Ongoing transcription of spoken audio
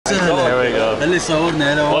Here we go. اللي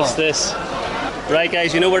صورنا هنا What's this? Right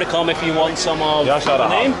guys, you know where to come if you want some of the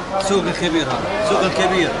name? سوق الكبير هذا سوق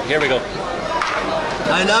الكبير. Here we go.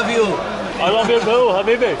 I love you. I love you too,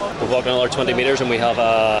 Habibi. We've walked another 20 meters and we have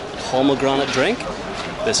a pomegranate drink.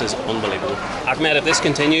 This is unbelievable. Ahmed, if this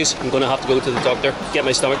continues, I'm going to have to go to the doctor, get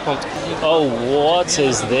my stomach pumped. Oh, what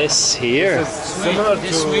is this here? Similar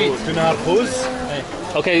to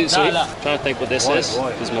Narcos. Okay, so trying to think what this is.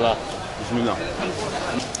 Bismillah.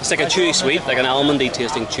 It's like a chewy sweet, like an almondy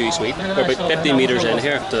tasting chewy sweet. We're about 50 meters in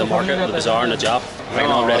here to the market, the bazaar and the Najaf. I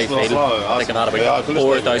can already feel, I think I've had about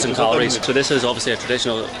 4,000 calories. So this is obviously a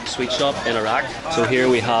traditional sweet shop in Iraq. So here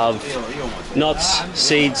we have nuts,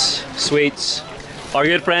 seeds, sweets. Our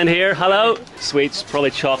good friend here, hello. Sweets,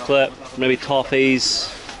 probably chocolate, maybe toffees,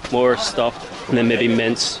 more stuff, and then maybe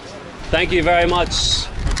mints. Thank you very much.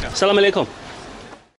 Assalamu alaikum.